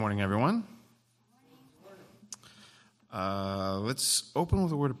Morning, everyone. Let's open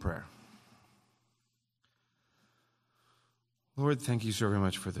with a word of prayer. Lord, thank you so very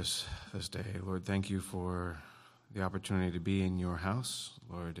much for this day. Lord, thank you for the opportunity to be in your house,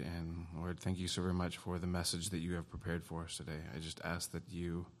 Lord. And Lord, thank you so very much for the message that you have prepared for us today. I just ask that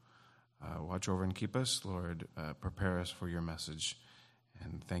you watch over and keep us, Lord. Prepare us for your message.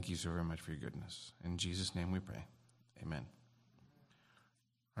 And thank you so very much for your goodness. In Jesus' name we pray. Amen.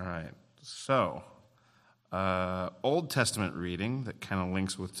 All right. So, Old Testament reading that kind of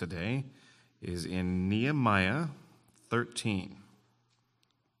links with today is in Nehemiah 13.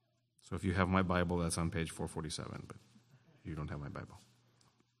 So if you have my Bible, that's on page 447, but you don't have my Bible.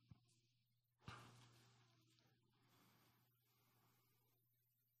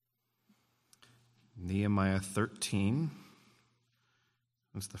 Nehemiah 13.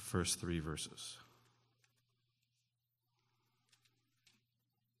 That's the first three verses.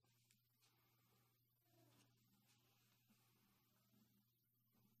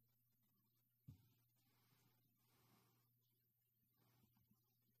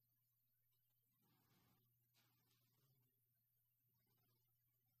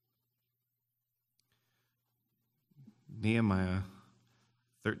 Nehemiah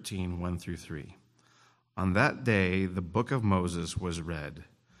 13, 1 through 3. On that day, the book of Moses was read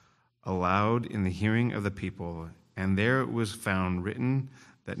aloud in the hearing of the people, and there it was found written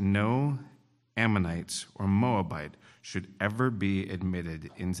that no Ammonites or Moabite should ever be admitted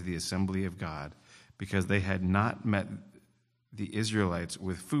into the assembly of God, because they had not met the Israelites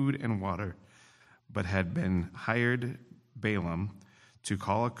with food and water, but had been hired Balaam to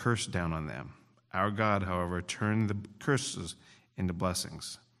call a curse down on them. Our God, however, turned the curses into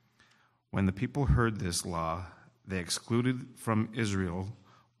blessings. When the people heard this law, they excluded from Israel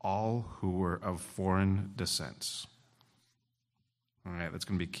all who were of foreign descents. All right, that's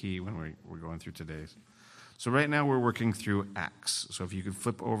going to be key when we're going through today's. So right now we're working through Acts. So if you could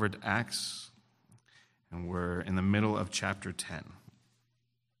flip over to Acts, and we're in the middle of chapter 10.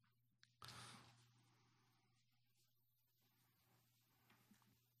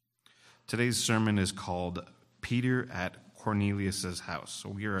 Today's sermon is called Peter at Cornelius' house. So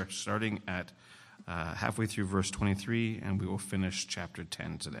we are starting at halfway through verse 23, and we will finish chapter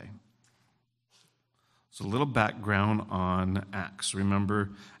 10 today. So a little background on Acts. Remember,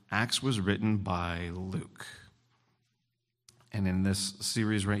 Acts was written by Luke. And in this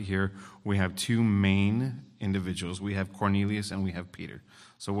series right here, we have two main individuals. We have Cornelius and we have Peter.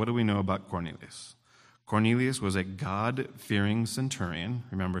 So what do we know about Cornelius? Cornelius was a God-fearing centurion.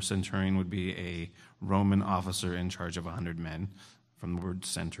 Remember, centurion would be a Roman officer in charge of 100 men, from the word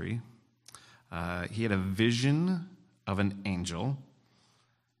century. He had a vision of an angel,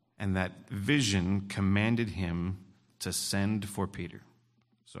 and that vision commanded him to send for Peter.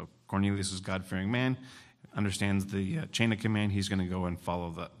 So Cornelius is a God-fearing man, understands the chain of command. He's going to go and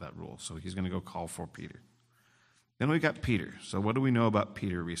follow that rule. So he's going to go call for Peter. Then we got Peter. So what do we know about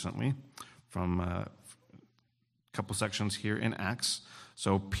Peter recently from couple sections here in Acts?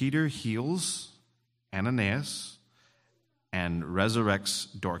 So Peter heals Ananias and resurrects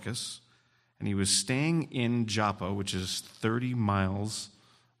Dorcas, and he was staying in Joppa, which is 30 miles,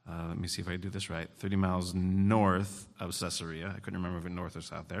 let me see if I do this right, 30 miles north of Caesarea. I couldn't remember if it north or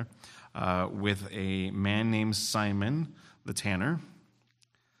south there, with a man named Simon the tanner.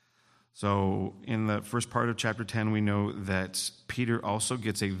 So in the first part of chapter 10, we know that Peter also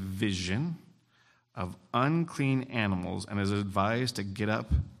gets a vision of unclean animals and is advised to get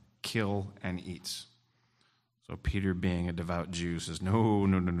up, kill, and eat. So Peter, being a devout Jew, says, no,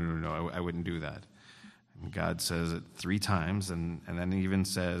 I wouldn't do that. And God says it 3 times, and then he even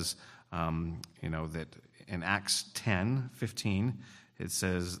says, that in Acts 10:15, it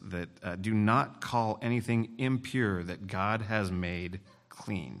says that do not call anything impure that God has made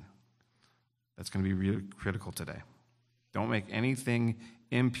clean. That's going to be really critical today. Don't make anything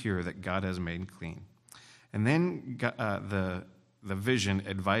impure that God has made clean. And then the vision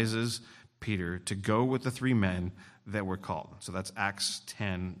advises Peter to go with the 3 men that were called. So that's Acts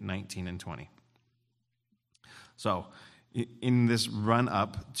 10, 19, and 20. So in this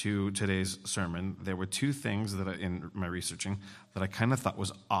run-up to today's sermon, there were 2 things that in my researching that I kind of thought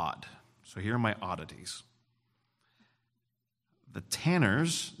was odd. So here are my oddities. The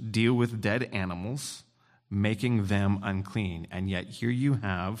tanners deal with dead animals, making them unclean. And yet here you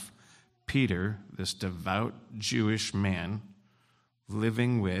have Peter, this devout Jewish man,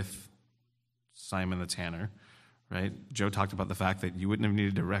 living with Simon the tanner, right? Joe talked about the fact that you wouldn't have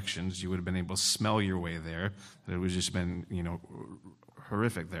needed directions. You would have been able to smell your way there. That it would have just been,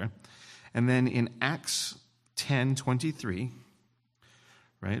 horrific there. And then in Acts 10:23,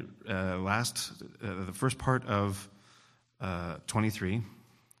 right? The first part of 23,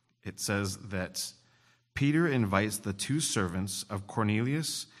 it says that Peter invites the two servants of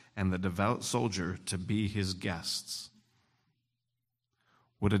Cornelius and the devout soldier to be his guests.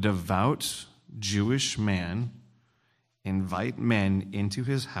 Would a devout Jewish man invite men into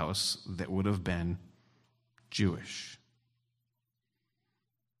his house that would have been Jewish?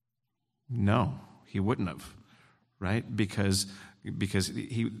 No, he wouldn't have, right? Because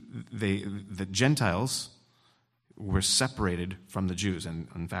the Gentiles were separated from the Jews, and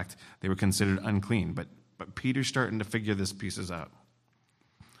in fact, they were considered unclean. But Peter's starting to figure these pieces out.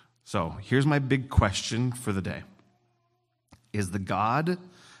 So here's my big question for the day. Is the God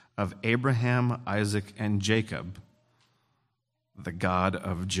of Abraham, Isaac, and Jacob the God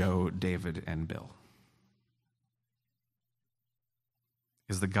of Joe, David, and Bill?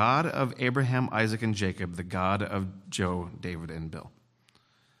 Is the God of Abraham, Isaac, and Jacob the God of Joe, David, and Bill?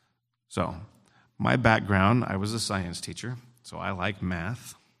 So, my background, I was a science teacher, so I like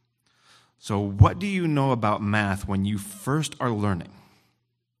math. So what do you know about math when you first are learning?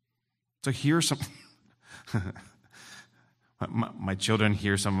 So here's some... my children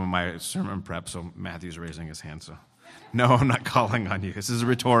hear some of my sermon prep, so Matthew's raising his hand. So, no, I'm not calling on you. This is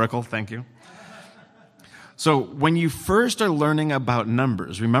rhetorical. Thank you. So when you first are learning about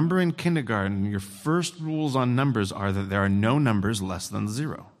numbers, remember in kindergarten, your first rules on numbers are that there are no numbers less than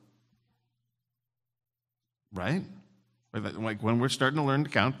 0. Right? Like when we're starting to learn to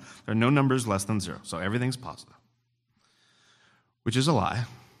count, there are no numbers less than 0. So everything's positive, which is a lie,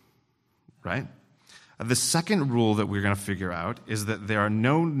 right? The second rule that we're going to figure out is that there are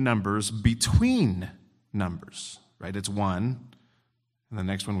no numbers between numbers, right? It's 1, and the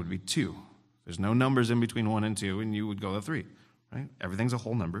next one would be 2. There's no numbers in between 1 and 2, and you would go to 3, right? Everything's a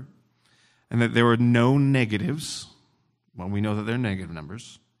whole number. And that there are no negatives. Well, we know that there are negative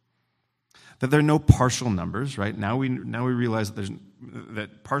numbers. That there are no partial numbers, right? Now we realize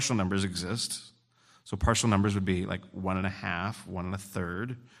that partial numbers exist. So partial numbers would be like 1.5, 1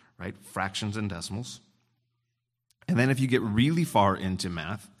 1/3, right? Fractions and decimals. And then if you get really far into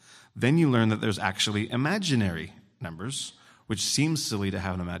math, then you learn that there's actually imaginary numbers, which seems silly to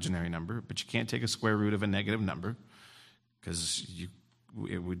have an imaginary number, but you can't take a square root of a negative number because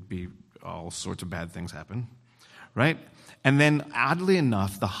it would be all sorts of bad things happen, right? And then, oddly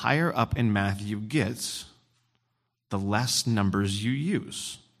enough, the higher up in math you get, the less numbers you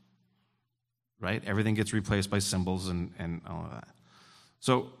use, right? Everything gets replaced by symbols and all of that.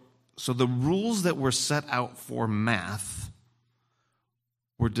 So the rules that were set out for math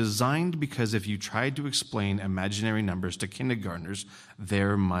were designed because if you tried to explain imaginary numbers to kindergartners,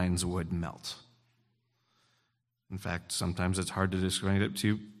 their minds would melt. In fact, sometimes it's hard to explain it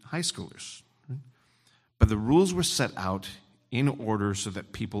to high schoolers. Right? But the rules were set out in order so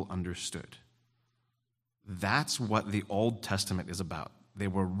that people understood. That's what the Old Testament is about. They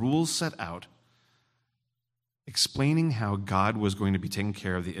were rules set out explaining how God was going to be taking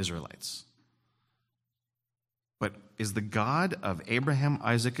care of the Israelites. But is the God of Abraham,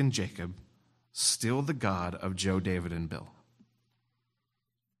 Isaac, and Jacob still the God of Joe, David, and Bill?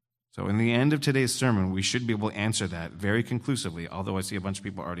 So in the end of today's sermon, we should be able to answer that very conclusively, although I see a bunch of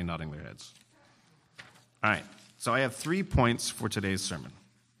people already nodding their heads. All right, so I have 3 points for today's sermon.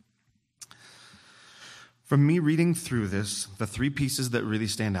 From me reading through this, the 3 pieces that really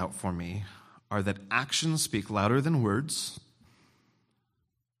stand out for me are that actions speak louder than words.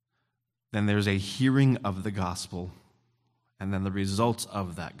 Then there's a hearing of the gospel, and then the results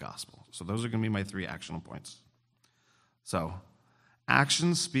of that gospel. So those are going to be my 3 actionable points. So,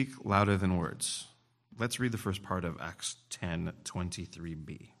 actions speak louder than words. Let's read the first part of Acts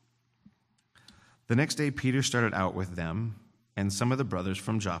 10:23b. The next day Peter started out with them, and some of the brothers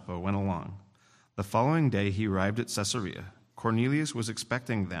from Joppa went along. The following day he arrived at Caesarea. Cornelius was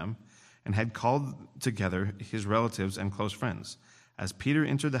expecting them and had called together his relatives and close friends. As Peter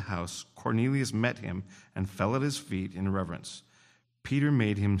entered the house, Cornelius met him and fell at his feet in reverence. Peter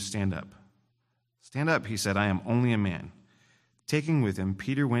made him stand up. "Stand up," he said, "I am only a man." Taking with him,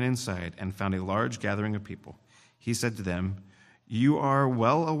 Peter went inside and found a large gathering of people. He said to them, "You are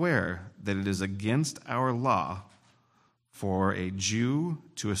well aware that it is against our law for a Jew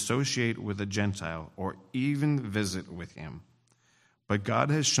to associate with a Gentile or even visit with him. But God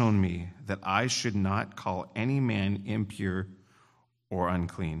has shown me that I should not call any man impure or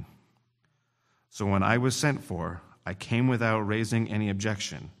unclean. So when I was sent for, I came without raising any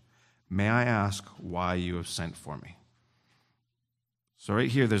objection. May I ask why you have sent for me?" So right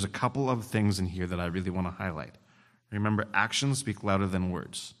here, there's a couple of things in here that I really want to highlight. Remember, actions speak louder than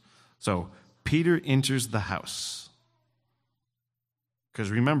words. So Peter enters the house. Because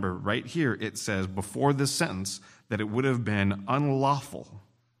remember, right here it says before this sentence that it would have been unlawful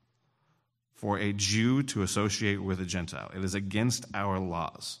for a Jew to associate with a Gentile. It is against our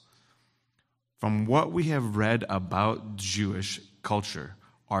laws. From what we have read about Jewish culture,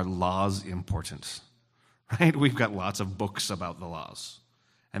 are laws important? Right? We've got lots of books about the laws.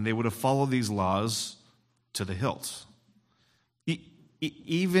 And they would have followed these laws to the hilt.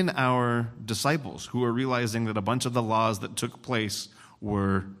 Even our disciples, who are realizing that a bunch of the laws that took place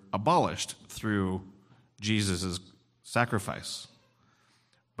were abolished through Jesus' sacrifice.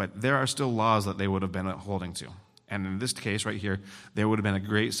 But there are still laws that they would have been holding to. And in this case right here, there would have been a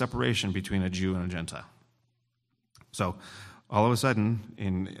great separation between a Jew and a Gentile. So all of a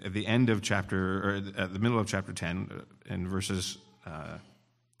sudden, at the end of chapter, or at the middle of chapter 10, in verses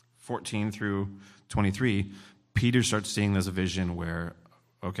 14 through 23, Peter starts seeing this vision where,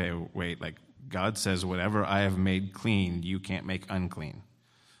 okay, wait, like God says, whatever I have made clean, you can't make unclean.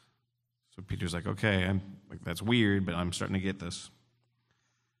 So Peter's like, okay, that's weird, but I'm starting to get this.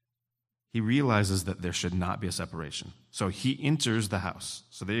 He realizes that there should not be a separation. So he enters the house.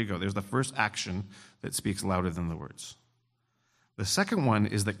 So there you go. There's the first action that speaks louder than the words. The second one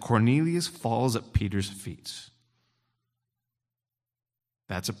is that Cornelius falls at Peter's feet.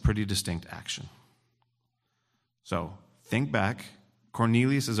 That's a pretty distinct action. So think back.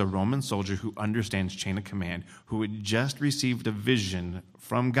 Cornelius is a Roman soldier who understands chain of command, who had just received a vision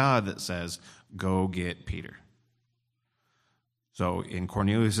from God that says, go get Peter. So in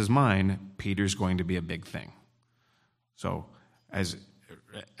Cornelius' mind, Peter's going to be a big thing. So as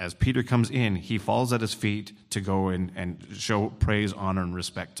Peter comes in, he falls at his feet to go and show praise, honor, and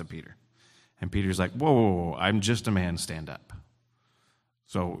respect to Peter. And Peter's like, whoa, I'm just a man, stand up.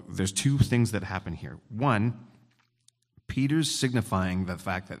 So there's two things that happen here. One, Peter's signifying the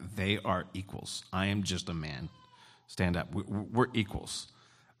fact that they are equals. I am just a man, stand up. We're equals.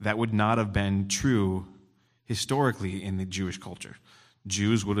 That would not have been true historically in the Jewish culture.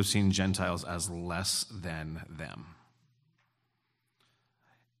 Jews would have seen Gentiles as less than them.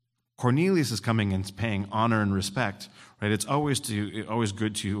 Cornelius is coming and paying honor and respect, right? It's always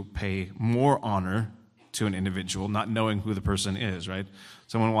good to pay more honor to an individual, not knowing who the person is, right?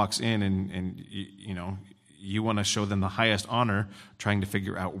 Someone walks in and you want to show them the highest honor, trying to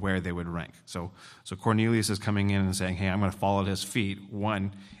figure out where they would rank. So Cornelius is coming in and saying, hey, I'm going to fall at his feet.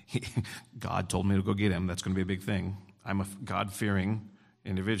 One, God told me to go get him. That's going to be a big thing. I'm a God-fearing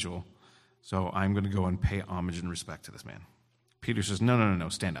individual, so I'm going to go and pay homage and respect to this man. Peter says, no,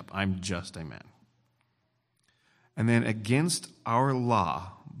 stand up. I'm just a man. And then against our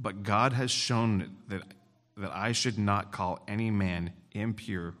law, but God has shown that I should not call any man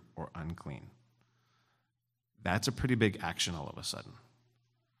impure or unclean. That's a pretty big action all of a sudden.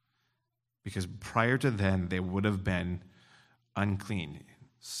 Because prior to then, they would have been unclean,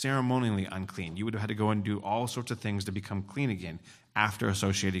 ceremonially unclean. You would have had to go and do all sorts of things to become clean again after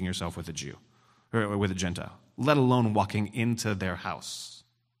associating yourself with a Jew or with a Gentile, let alone walking into their house,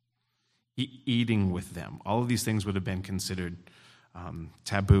 eating with them. All of these things would have been considered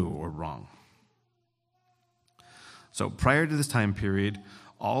taboo or wrong. So prior to this time period,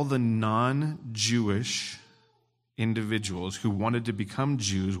 all the non-Jewish individuals who wanted to become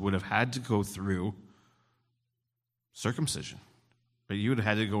Jews would have had to go through circumcision. But you would have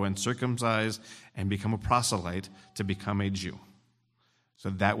had to go and circumcise and become a proselyte to become a Jew. So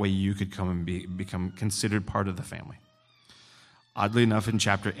that way you could come and become considered part of the family. Oddly enough, in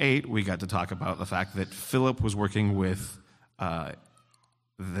chapter 8, we got to talk about the fact that Philip was working with the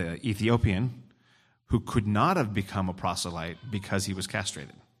Ethiopian who could not have become a proselyte because he was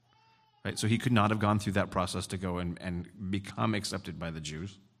castrated. Right? So he could not have gone through that process to go and become accepted by the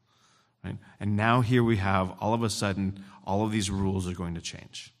Jews. Right? And now here we have, all of a sudden, all of these rules are going to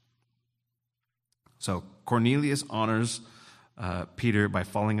change. So Cornelius honors Peter by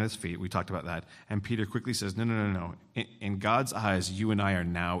falling at his feet. We talked about that. And Peter quickly says, no. In God's eyes, you and I are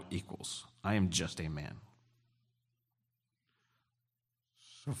now equals. I am just a man.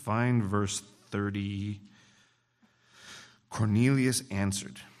 So find verse 30. Cornelius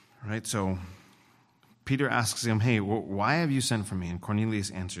answered. Right? So Peter asks him, hey, why have you sent for me? And Cornelius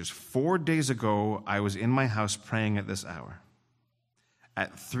answers, 4 days ago, I was in my house praying at this hour.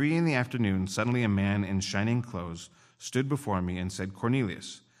 At 3 p.m, suddenly a man in shining clothes stood before me and said,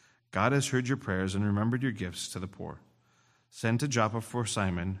 Cornelius, God has heard your prayers and remembered your gifts to the poor. Send to Joppa for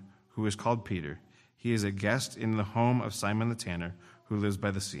Simon, who is called Peter. He is a guest in the home of Simon the tanner, who lives by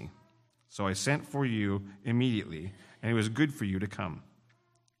the sea. So I sent for you immediately, and it was good for you to come.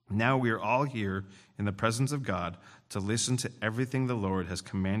 Now we are all here in the presence of God to listen to everything the Lord has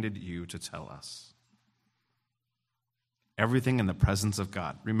commanded you to tell us. everything in the presence of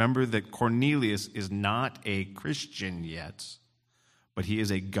God. Remember that Cornelius is not a Christian yet, but he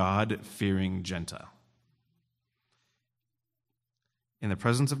is a God-fearing Gentile. In the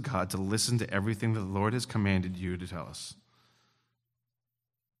presence of God, to listen to everything that the Lord has commanded you to tell us.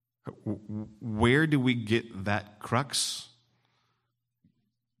 Where do we get that crux?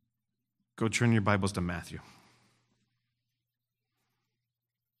 Go turn your Bibles to Matthew.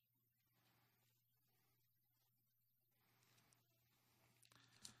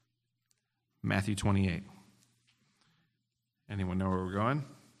 Matthew 28. Anyone know where we're going?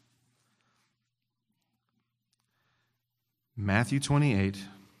 Matthew 28,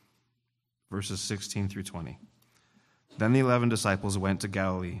 verses 16 through 20. Then the 11 disciples went to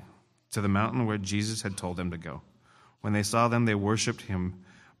Galilee, to the mountain where Jesus had told them to go. When they saw them, they worshipped him,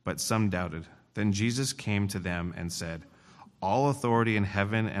 but some doubted. Then Jesus came to them and said, "All authority in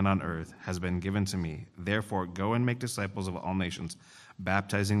heaven and on earth has been given to me. Therefore, go and make disciples of all nations,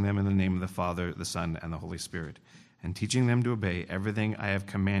 baptizing them in the name of the Father, the Son, and the Holy Spirit, and teaching them to obey everything I have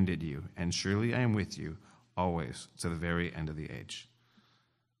commanded you. And surely I am with you always to the very end of the age."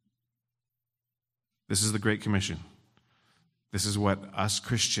 This is the Great Commission. This is what us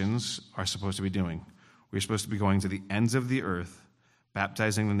Christians are supposed to be doing. We're supposed to be going to the ends of the earth,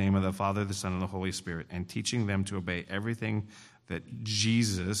 baptizing in the name of the Father, the Son, and the Holy Spirit, and teaching them to obey everything that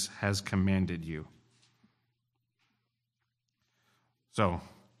Jesus has commanded you. So,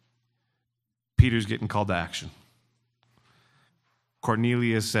 Peter's getting called to action.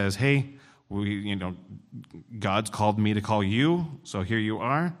 Cornelius says, "Hey, God's called me to call you, so here you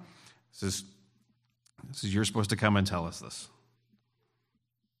are. This is you're supposed to come and tell us this."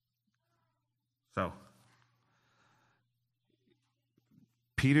 So,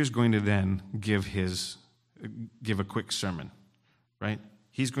 Peter's going to then give a quick sermon, right?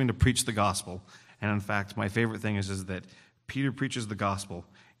 He's going to preach the gospel. And in fact, my favorite thing is that Peter preaches the gospel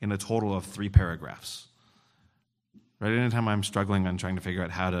in a total of 3 paragraphs. Right? Anytime I'm struggling on trying to figure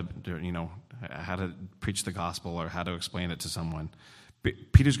out how to preach the gospel or how to explain it to someone,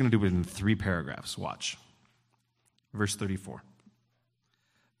 Peter's going to do it in 3 paragraphs. Watch. Verse 34.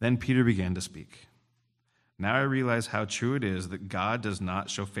 Then Peter began to speak. "Now I realize how true it is that God does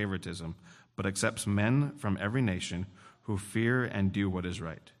not show favoritism, but accepts men from every nation who fear and do what is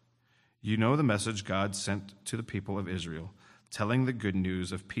right. You know the message God sent to the people of Israel, telling the good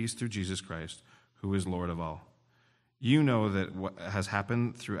news of peace through Jesus Christ, who is Lord of all. You know that what has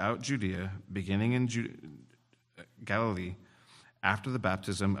happened throughout Judea, beginning in Galilee, after the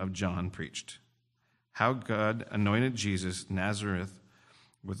baptism of John preached, how God anointed Jesus Nazareth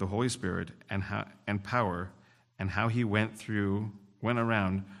with the Holy Spirit and power, and how he went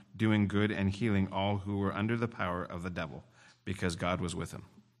around doing good and healing all who were under the power of the devil, because God was with him.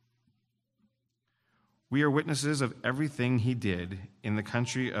 We are witnesses of everything he did in the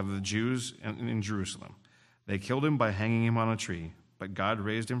country of the Jews and in Jerusalem. They killed him by hanging him on a tree, but God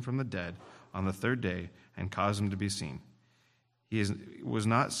raised him from the dead on the 3rd day and caused him to be seen. He was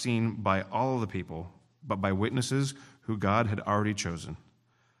not seen by all of the people, but by witnesses who God had already chosen,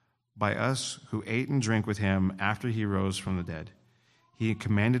 by us who ate and drank with him after he rose from the dead. He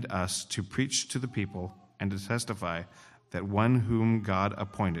commanded us to preach to the people and to testify that one whom God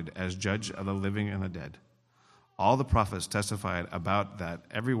appointed as judge of the living and the dead. All the prophets testified about that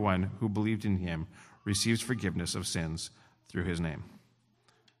everyone who believed in him receives forgiveness of sins through his name."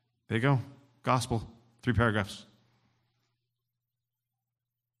 There you go. Gospel. 3 paragraphs.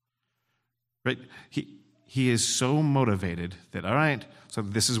 Right? He is so motivated that, all right, so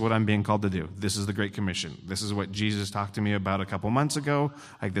this is what I'm being called to do. This is the Great Commission. This is what Jesus talked to me about a couple months ago.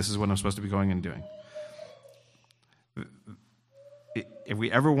 This is what I'm supposed to be going and doing. If we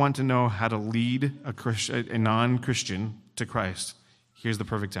ever want to know how to lead a non-Christian to Christ, here's the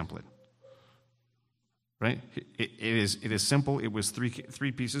perfect template. Right? It is simple. It was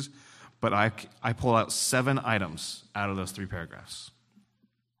three pieces, but I pull out 7 items out of those 3 paragraphs.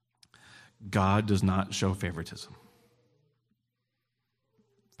 God does not show favoritism.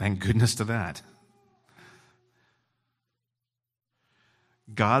 Thank goodness to that.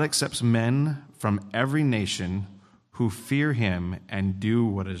 God accepts men from every nation who fear him and do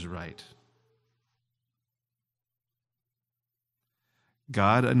what is right.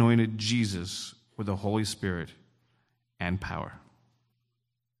 God anointed Jesus with the Holy Spirit and power.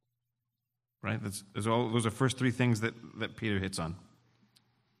 Right? Those are the first 3 things that Peter hits on.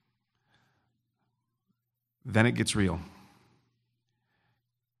 Then it gets real.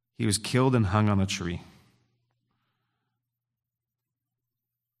 He was killed and hung on a tree.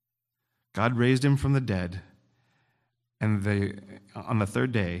 God raised him from the dead on the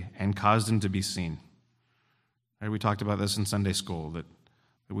 3rd day and caused him to be seen. Right? We talked about this in Sunday school, that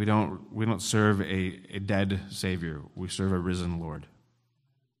we don't serve a dead Savior. We serve a risen Lord.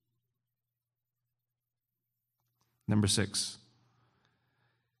 Number 6,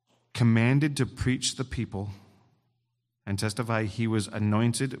 commanded to preach the people and testify he was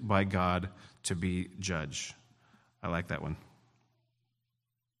anointed by God to be judge. I like that one.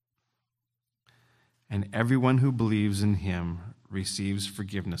 And everyone who believes in him receives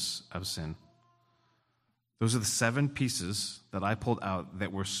forgiveness of sin. Those are the 7 pieces that I pulled out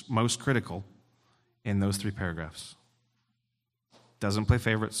that were most critical in those 3 paragraphs. Doesn't play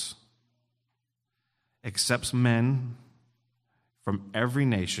favorites. Accepts men from every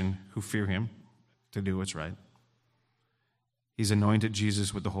nation who fear him to do what's right. He's anointed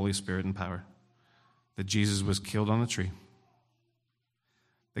Jesus with the Holy Spirit and power. That Jesus was killed on the tree.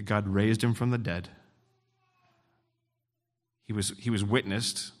 That God raised him from the dead. He was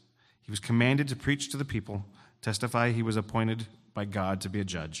witnessed. He was commanded to preach to the people, testify he was appointed by God to be a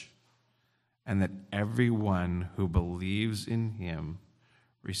judge, and that everyone who believes in him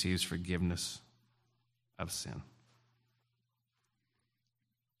receives forgiveness of sin.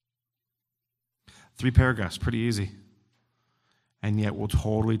 3 paragraphs, pretty easy, and yet will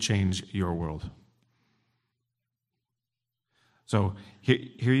totally change your world. So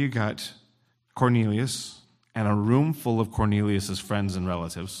here you got Cornelius and a room full of Cornelius's friends and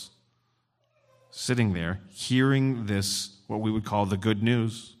relatives sitting there, hearing this, what we would call the good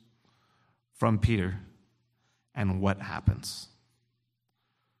news from Peter. And what happens?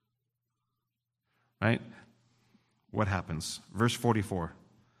 Right? What happens? Verse 44.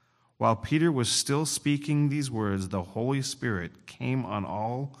 While Peter was still speaking these words, the Holy Spirit came on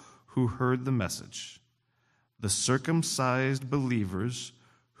all who heard the message. The circumcised believers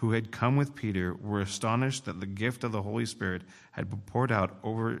who had come with Peter were astonished that the gift of the Holy Spirit had been poured out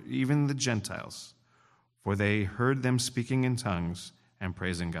over even the Gentiles, for they heard them speaking in tongues and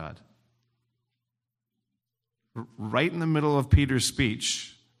praising God. Right in the middle of Peter's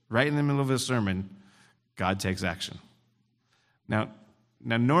speech, right in the middle of his sermon, God takes action. Now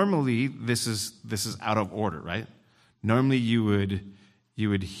normally this is out of order, right? Normally you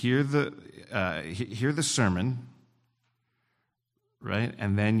would hear the sermon, right?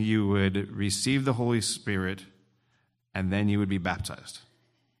 And then you would receive the Holy Spirit, and then you would be baptized.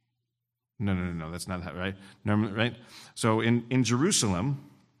 No, that's not that, right? Normally, right? So in Jerusalem,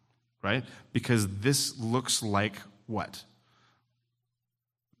 right? Because this looks like what?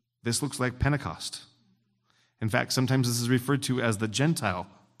 This looks like Pentecost. In fact, sometimes this is referred to as the Gentile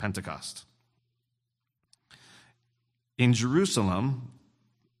Pentecost. In Jerusalem,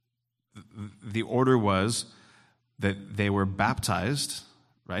 the order was that they were baptized,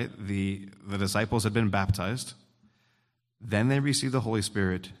 right? The disciples had been baptized. Then they received the Holy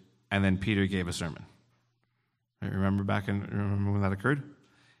Spirit, and then Peter gave a sermon. Remember when that occurred?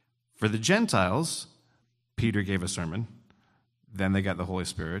 For the Gentiles, Peter gave a sermon. Then they got the Holy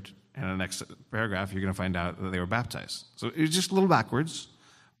Spirit. And in the next paragraph, you're going to find out that they were baptized. So it was just a little backwards,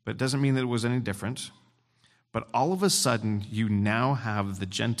 but it doesn't mean that it was any different. But all of a sudden, you now have the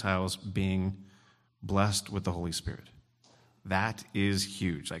Gentiles being blessed with the Holy Spirit. That is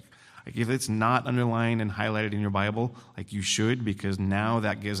huge. Like if it's not underlined and highlighted in your Bible, like you should, because now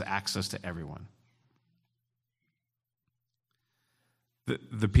that gives access to everyone.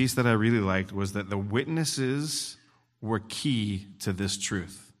 The piece that I really liked was that the witnesses were key to this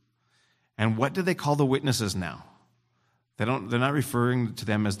truth. And what do they call the witnesses now? They're not referring to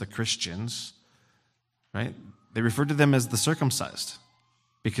them as the Christians, right? They refer to them as the circumcised.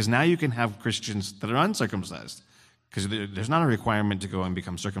 Because now you can have Christians that are uncircumcised. Because there's not a requirement to go and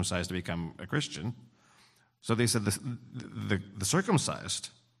become circumcised to become a Christian. So they said the circumcised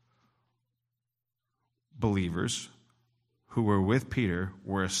believers who were with Peter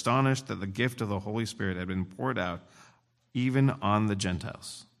were astonished that the gift of the Holy Spirit had been poured out even on the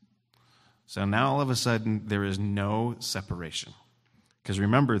Gentiles. So now all of a sudden there is no separation. Because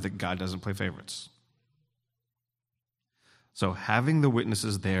remember that God doesn't play favorites. So having the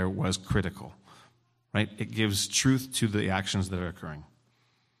witnesses there was critical, right? It gives truth to the actions that are occurring.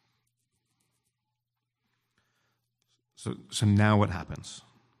 So now what happens?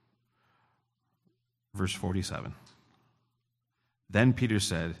 Verse 47. Then Peter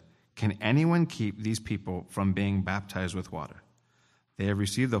said, "Can anyone keep these people from being baptized with water? They have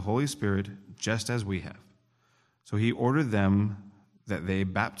received the Holy Spirit just as we have." So he ordered them that they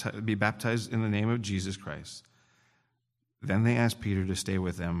be baptized in the name of Jesus Christ. Then they asked Peter to stay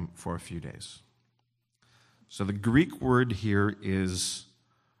with them for a few days. So the Greek word here is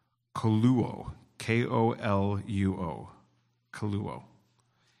kaluo, K-O-L-U-O, kaluo.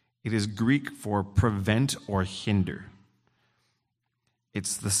 It is Greek for prevent or hinder.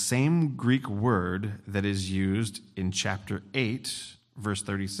 It's the same Greek word that is used in chapter 8, verse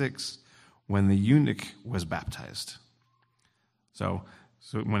 36, when the eunuch was baptized. So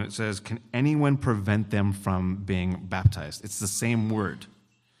when it says, can anyone prevent them from being baptized? It's the same word.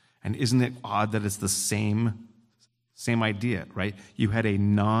 And isn't it odd that it's the same idea, right? You had a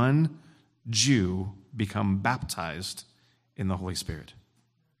non-Jew become baptized in the Holy Spirit.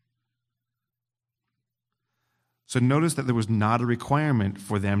 So notice that there was not a requirement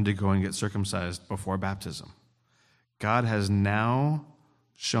for them to go and get circumcised before baptism. God has now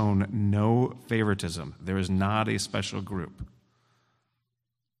shown no favoritism. There is not a special group.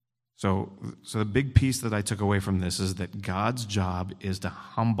 So the big piece that I took away from this is that God's job is to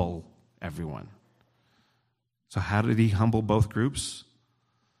humble everyone. So how did he humble both groups?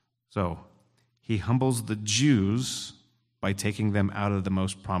 So he humbles the Jews by taking them out of the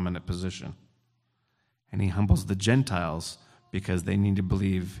most prominent position. And he humbles the Gentiles because they need to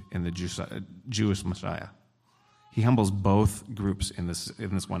believe in the Jewish Messiah. He humbles both groups in this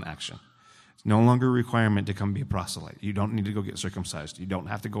one action. It's no longer a requirement to come be a proselyte. You don't need to go get circumcised. You don't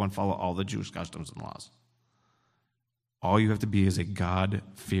have to go and follow all the Jewish customs and laws. All you have to be is a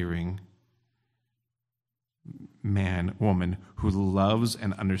God-fearing man, woman, who loves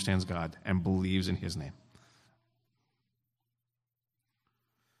and understands God and believes in his name.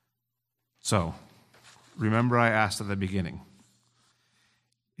 So, remember I asked at the beginning,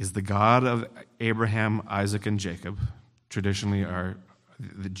 is the God of Abraham, Isaac, and Jacob, traditionally are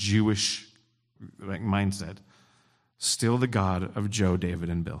the Jewish mindset, still the God of Joe, David,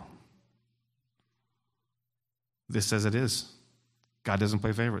 and Bill? This says it is. God doesn't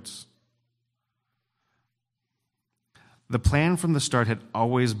play favorites. The plan from the start had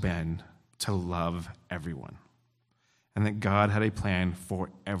always been to love everyone, and that God had a plan for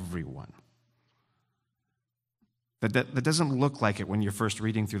everyone. That doesn't look like it when you're first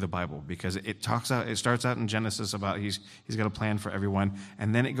reading through the Bible, because it starts out in Genesis about he's got a plan for everyone,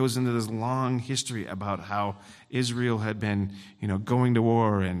 and then it goes into this long history about how Israel had been, going to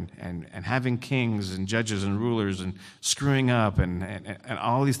war and having kings and judges and rulers and screwing up and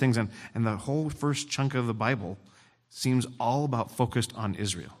all these things, and the whole first chunk of the Bible seems all about focused on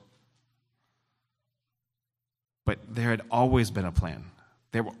Israel. But there had always been a plan.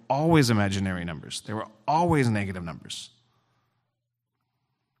 There were always imaginary numbers. There were always negative numbers.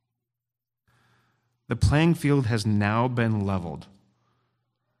 The playing field has now been leveled,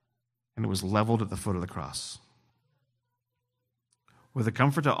 and it was leveled at the foot of the cross. With a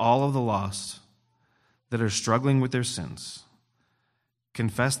comfort to all of the lost that are struggling with their sins,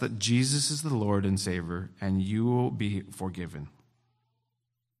 confess that Jesus is the Lord and Savior, and you will be forgiven.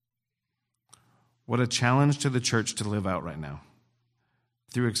 What a challenge to the church to live out right now.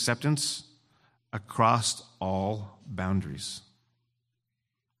 Through acceptance across all boundaries.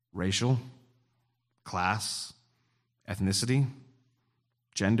 Racial, class, ethnicity,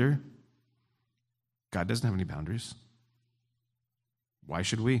 gender. God doesn't have any boundaries. Why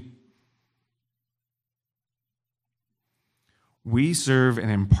should we? We serve an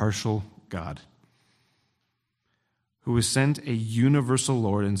impartial God who has sent a universal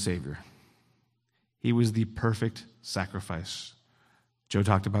Lord and Savior. He was the perfect sacrifice. Joe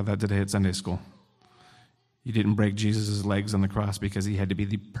talked about that today at Sunday school. He didn't break Jesus' legs on the cross because he had to be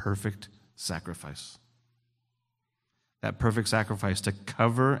the perfect sacrifice. That perfect sacrifice to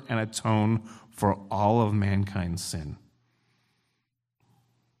cover and atone for all of mankind's sin.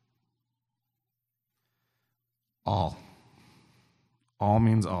 All. All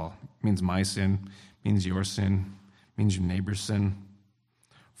means all. It means my sin, means your sin, means your neighbor's sin.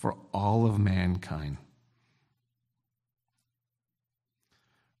 For all of mankind.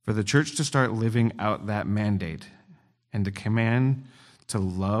 For the church to start living out that mandate and to command to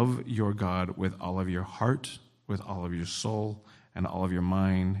love your God with all of your heart, with all of your soul, and all of your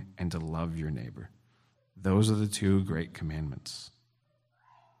mind, and to love your neighbor. Those are the two great commandments.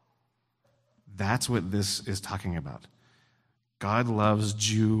 That's what this is talking about. God loves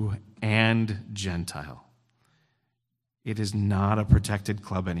Jew and Gentile. It is not a protected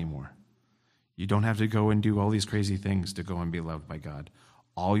club anymore. You don't have to go and do all these crazy things to go and be loved by God.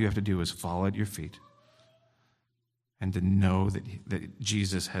 All you have to do is fall at your feet and to know that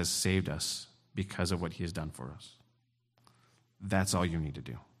Jesus has saved us because of what he has done for us. That's all you need to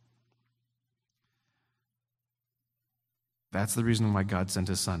do. That's the reason why God sent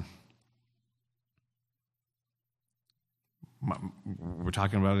his son. We're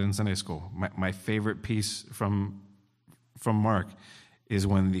talking about it in Sunday school. My favorite piece from Mark is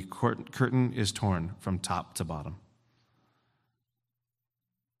when the curtain is torn from top to bottom.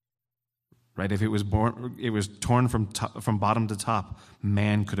 right? If it was torn from bottom to top,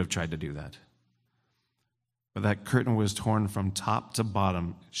 man could have tried to do that. But that curtain was torn from top to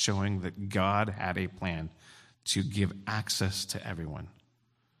bottom, showing that God had a plan to give access to everyone.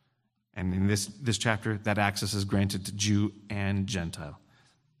 And in this chapter, that access is granted to Jew and Gentile.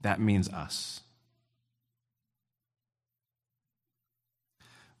 That means us.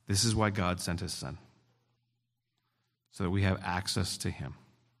 This is why God sent his Son, so that we have access to him.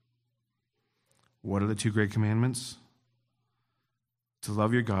 What are the 2 great commandments? To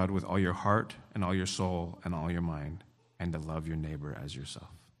love your God with all your heart and all your soul and all your mind, and to love your neighbor as yourself.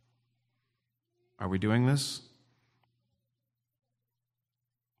 Are we doing this?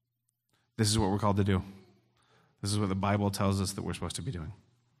 This is what we're called to do. This is what the Bible tells us that we're supposed to be doing.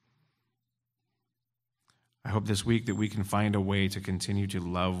 I hope this week that we can find a way to continue to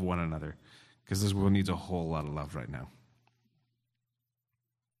love one another, because this world needs a whole lot of love right now.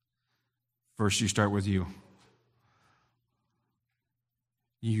 First, you start with you.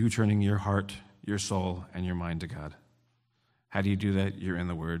 You turning your heart, your soul, and your mind to God. How do you do that? You're in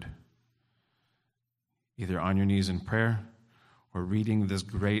the Word. Either on your knees in prayer or reading this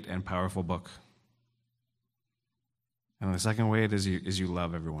great and powerful book. And the second way is you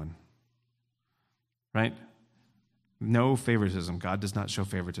love everyone. Right? No favoritism. God does not show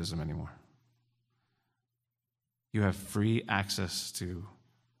favoritism anymore. You have free access to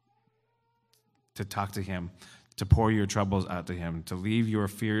talk to him, to pour your troubles out to him, to leave your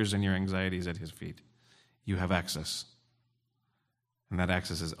fears and your anxieties at his feet. You have access. And that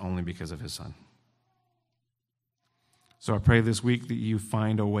access is only because of his Son. So I pray this week that you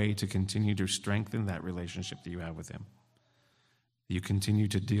find a way to continue to strengthen that relationship that you have with him. You continue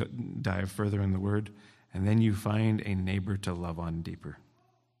to dive further in the Word, and then you find a neighbor to love on deeper.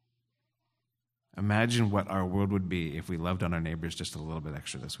 Imagine what our world would be if we loved on our neighbors just a little bit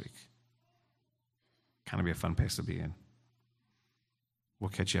extra this week. Kind of be a fun place to be in. We'll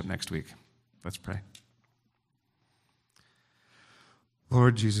catch you up next week. Let's pray.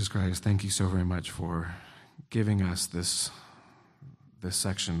 Lord Jesus Christ, thank you so very much for giving us this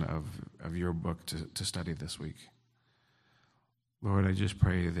section of your book to study this week. Lord, I just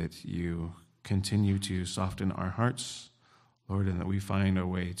pray that you continue to soften our hearts, Lord, and that we find a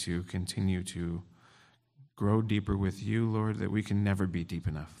way to continue to grow deeper with you, Lord, that we can never be deep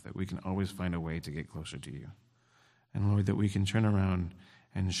enough, that we can always find a way to get closer to you. And Lord, that we can turn around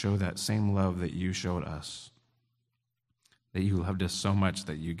and show that same love that you showed us, that you loved us so much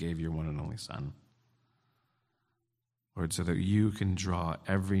that you gave your one and only Son. Lord, so that you can draw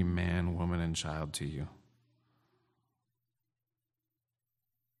every man, woman, and child to you.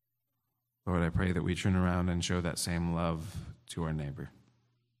 Lord, I pray that we turn around and show that same love to our neighbor.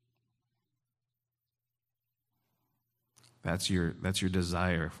 That's your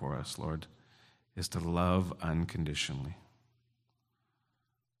desire for us, Lord, is to love unconditionally.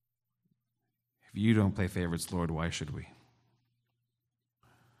 If you don't play favorites, Lord, why should we?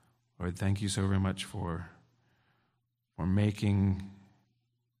 Lord, thank you so very much for making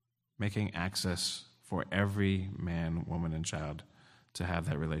access for every man, woman, and child to have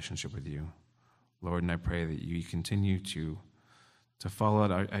that relationship with you. Lord, and I pray that you continue to fall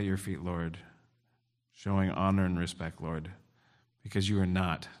at your feet, Lord, showing honor and respect, Lord, because you are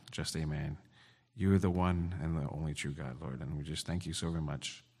not just a man. You are the one and the only true God, Lord, and we just thank you so very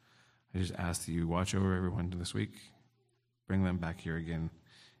much. I just ask that you watch over everyone this week, bring them back here again.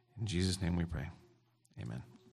 In Jesus' name we pray. Amen.